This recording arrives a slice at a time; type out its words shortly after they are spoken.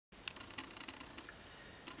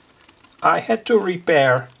I had to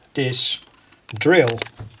repair this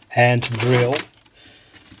hand drill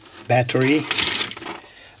battery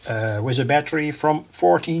with a battery from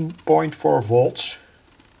 14.4 volts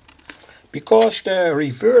because the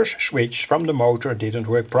reverse switch from the motor didn't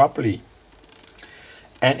work properly.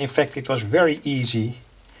 And in fact it was very easy.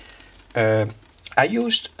 I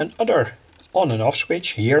used another on and off switch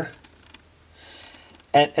here,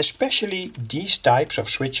 and especially these types of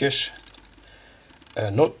switches,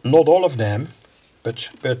 not all of them, but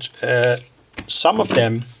some of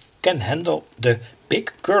them can handle the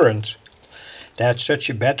big current that such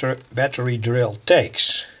a battery drill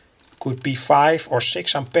takes. Could be 5 or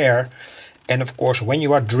 6 ampere, and of course when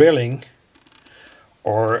you are drilling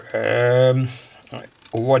or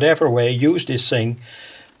whatever way you use this thing,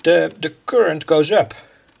 the current goes up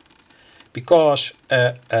because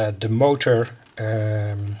the motor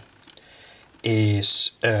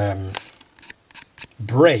is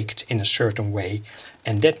braked in a certain way,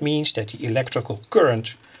 and that means that the electrical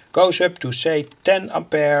current goes up to say 10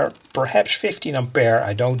 ampere, perhaps 15 ampere,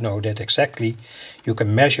 I don't know that exactly. You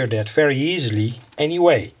can measure that very easily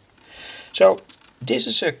anyway. So this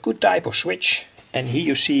is a good type of switch, and here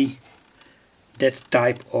you see that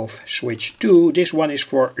type of switch too. This one is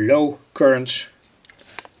for low currents,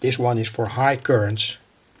 this one is for high currents.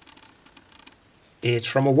 It's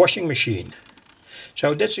from a washing machine.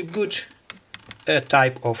 So that's a good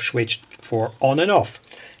type of switch for on and off.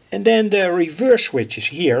 And then the reverse switch is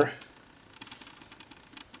here.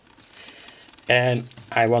 And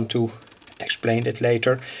I want to explain it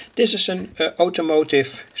later. This is an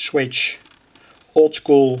automotive switch, old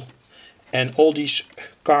school, and all these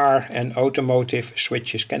car and automotive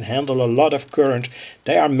switches can handle a lot of current.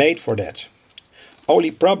 They are made for that.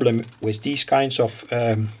 Only problem with these kinds of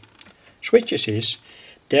switches is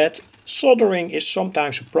that soldering is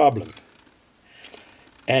sometimes a problem.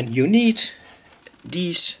 And you need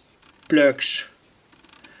these plugs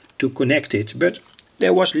to connect it, but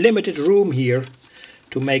there was limited room here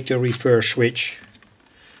to make the reverse switch.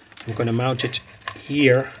 I'm going to mount it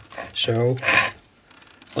here, so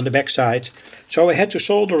on the back side. So I had to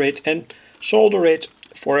solder it, and solder it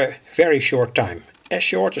for a very short time, as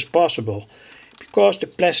short as possible, because the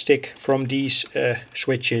plastic from these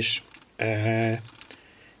switches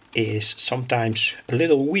is sometimes a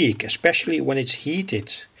little weak, especially when it's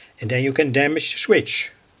heated, and then you can damage the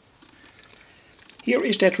switch. Here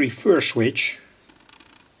is that reverse switch.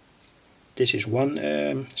 This is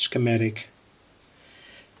one schematic,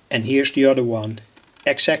 and here's the other one.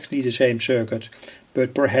 Exactly the same circuit,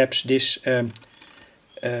 but perhaps this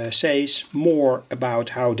says more about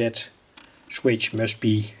how that switch must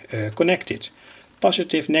be connected.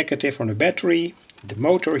 Positive, negative on the battery, the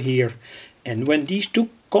motor here, and when these two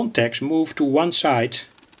contacts move to one side,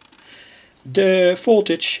 the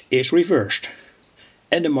voltage is reversed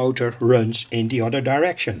and the motor runs in the other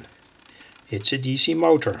direction. It's a DC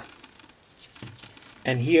motor.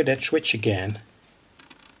 And here that switch again.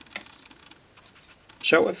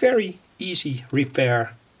 So a very easy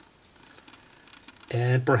repair,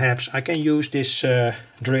 and perhaps I can use this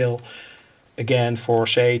drill again for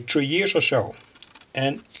say 3 years or so.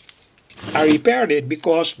 And I repaired it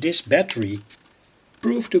because this battery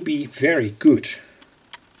proved to be very good.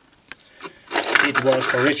 It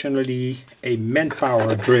was originally a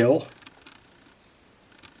manpower drill,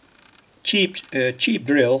 cheap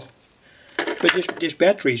drill, but this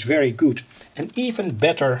battery is very good, and even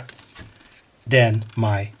better than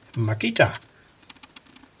my Makita.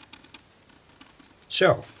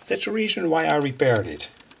 So that's the reason why I repaired it.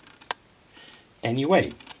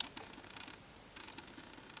 Anyway,